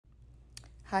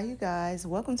Hi you guys,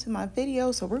 welcome to my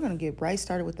video. So we're going to get right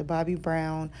started with the Bobbi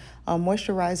Brown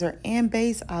moisturizer and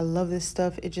base. I love this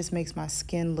stuff. It just makes my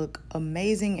skin look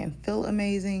amazing and feel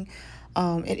amazing.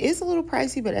 It is a little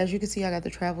pricey, but as you can see, I got the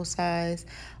travel size.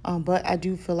 But I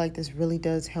do feel like this really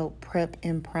does help prep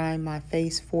and prime my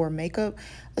face for makeup,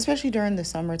 especially during the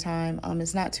summertime.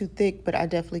 It's not too thick, but I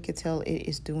definitely could tell it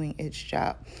is doing its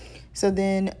job. So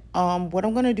then what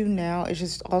I'm going to do now is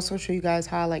just also show you guys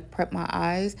how I like prep my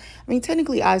eyes. I mean,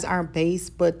 technically eyes aren't base,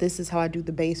 but this is how I do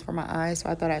the base for my eyes. So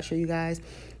I thought I'd show you guys.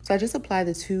 So I just apply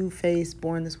the Too Faced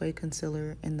Born This Way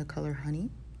concealer in the color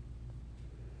Honey.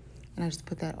 And I just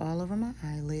put that all over my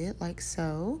eyelid like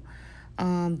so.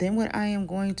 Then what I am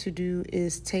going to do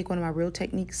is take one of my Real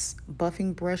Techniques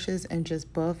buffing brushes and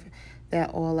just buff that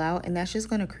all out. And that's just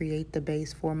going to create the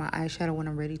base for my eyeshadow when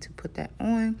I'm ready to put that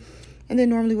on. And then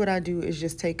normally what I do is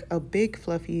just take a big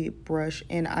fluffy brush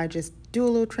and I just do a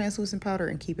little translucent powder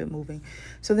and keep it moving.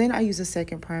 So then I use a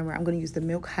second primer. I'm going to use the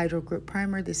Milk Hydro Grip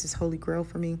Primer. This is holy grail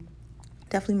for me.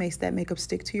 Definitely makes that makeup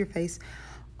stick to your face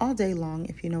all day long,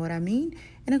 if you know what I mean,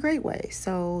 in a great way.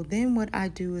 So then what I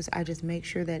do is I just make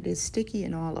sure that it's sticky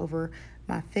and all over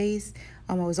my face.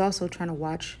 I was also trying to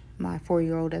watch my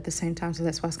 4-year-old at the same time, so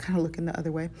that's why I was kind of looking the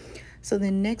other way. So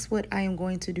then next what I am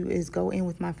going to do is go in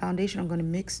with my foundation. I'm going to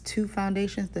mix two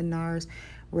foundations, the NARS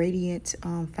Radiant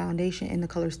foundation in the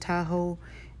colors Tahoe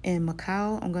and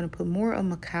Macao. I'm going to put more of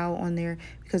Macao on there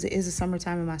because it is the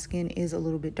summertime and my skin is a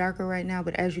little bit darker right now.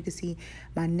 But as you can see,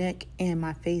 my neck and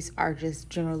my face are just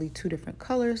generally two different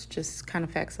colors, just kind of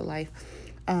facts of life.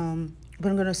 But I'm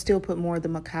going to still put more of the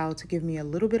Macao to give me a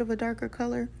little bit of a darker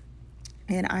color.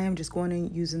 And I am just going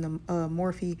in using the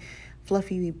Morphe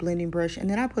Fluffy blending brush. And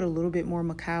then I put a little bit more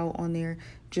Macao on there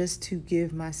just to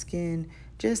give my skin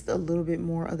just a little bit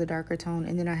more of the darker tone.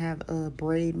 And then I have a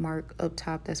braid mark up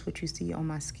top. That's what you see on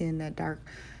my skin, that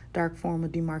dark form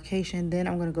of demarcation. Then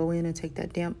I'm going to go in and take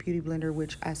that damp beauty blender,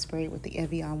 which I sprayed with the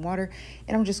Evian water,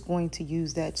 and I'm just going to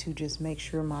use that to just make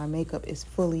sure my makeup is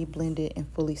fully blended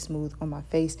and fully smooth on my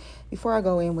face before I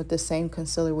go in with the same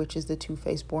concealer, which is the Too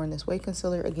Faced Born This Way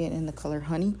concealer, again in the color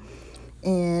Honey.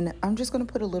 And I'm just going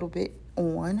to put a little bit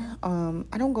on.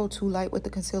 I don't go too light with the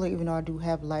concealer, even though I do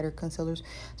have lighter concealers,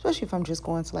 especially if I'm just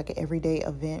going to like an everyday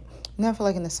event. And I feel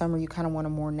like in the summer, you kind of want a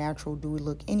more natural dewy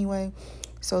look anyway.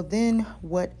 So then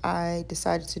what I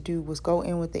decided to do was go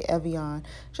in with the Evian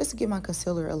just to give my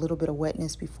concealer a little bit of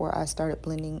wetness before I started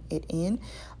blending it in.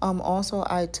 Also,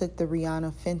 I took the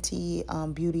Rihanna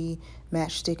Fenty Beauty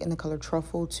Matchstick in the color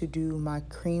Truffle to do my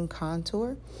cream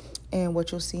contour. And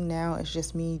what you'll see now is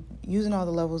just me using all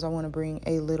the levels I want to bring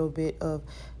a little bit of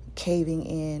caving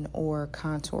in or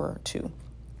contour to.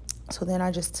 So then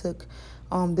I just took,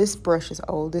 this brush is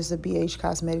old. This is a BH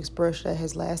Cosmetics brush that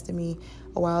has lasted me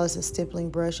a while. It's a stippling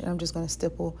brush, and I'm just going to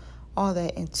stipple all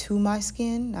that into my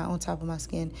skin, not on top of my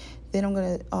skin. Then I'm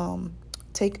going to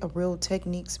take a Real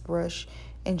Techniques brush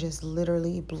and just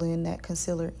literally blend that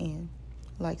concealer in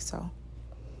like so.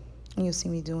 And you'll see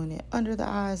me doing it under the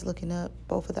eyes, looking up,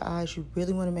 both of the eyes. You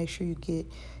really want to make sure you get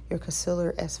your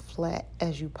concealer as flat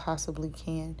as you possibly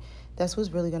can. That's what's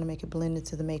really going to make it blend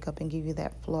into the makeup and give you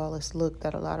that flawless look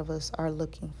that a lot of us are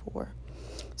looking for.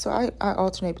 So I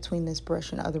alternate between this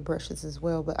brush and other brushes as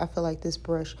well, but I feel like this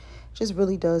brush just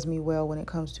really does me well when it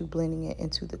comes to blending it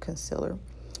into the concealer.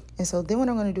 And so then what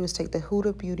I'm going to do is take the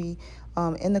Huda Beauty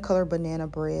in the color Banana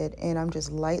Bread, and I'm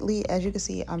just lightly, as you can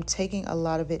see, I'm taking a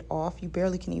lot of it off. You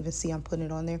barely can even see I'm putting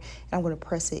it on there, and I'm going to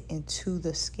press it into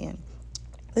the skin.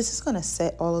 This is going to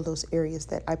set all of those areas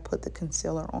that I put the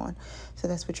concealer on. So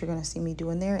that's what you're going to see me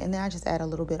doing there. And then I just add a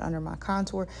little bit under my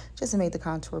contour just to make the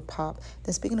contour pop.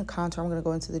 Then speaking of contour, I'm going to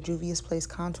go into the Juvia's Place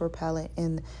contour palette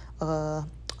in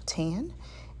tan.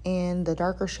 And the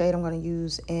darker shade I'm going to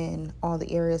use in all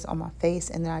the areas on my face.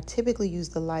 And then I typically use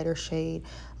the lighter shade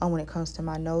when it comes to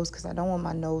my nose, because I don't want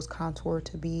my nose contour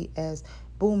to be as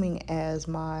booming as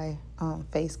my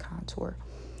face contour.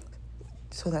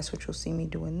 So that's what you'll see me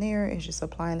doing there, is just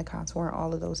applying the contour in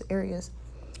all of those areas.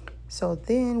 So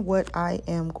then what I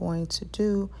am going to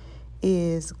do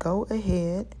is go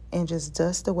ahead and just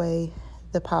dust away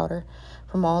the powder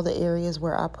from all the areas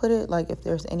where I put it, like if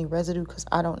there's any residue, because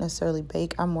I don't necessarily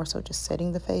bake. I'm more so just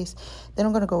setting the face. Then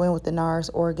I'm going to go in with the NARS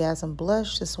Orgasm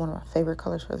Blush. This is one of my favorite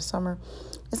colors for the summer.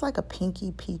 It's like a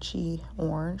pinky peachy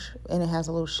orange, and it has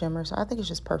a little shimmer, so I think it's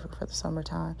just perfect for the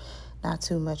summertime. Not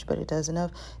too much, but it does enough.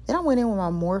 Then I went in with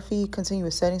my Morphe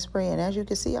Continuous Setting Spray, and as you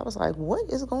can see, I was like, what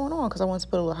is going on? Because I wanted to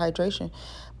put a little hydration,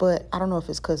 but I don't know if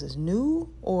it's because it's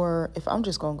new or if I'm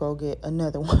just going to go get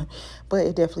another one. But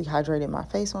it definitely hydrated my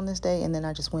face on this day, and then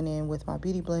I just went in with my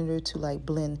Beauty Blender to like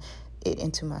blend it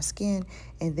into my skin.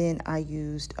 And then I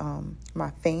used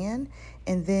my fan,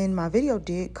 and then my video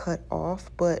did cut off,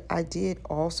 but I did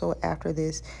also after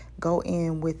this go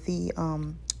in with the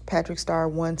Patrick Star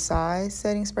One Size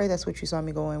setting spray. That's what you saw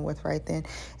me go in with right then.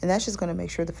 And that's just going to make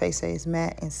sure the face stays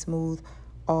matte and smooth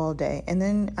all day. And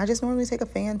then I just normally take a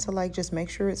fan to like just make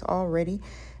sure it's all ready.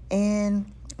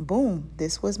 And boom,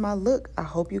 this was my look. I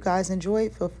hope you guys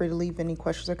enjoyed. Feel free to leave any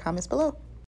questions or comments below.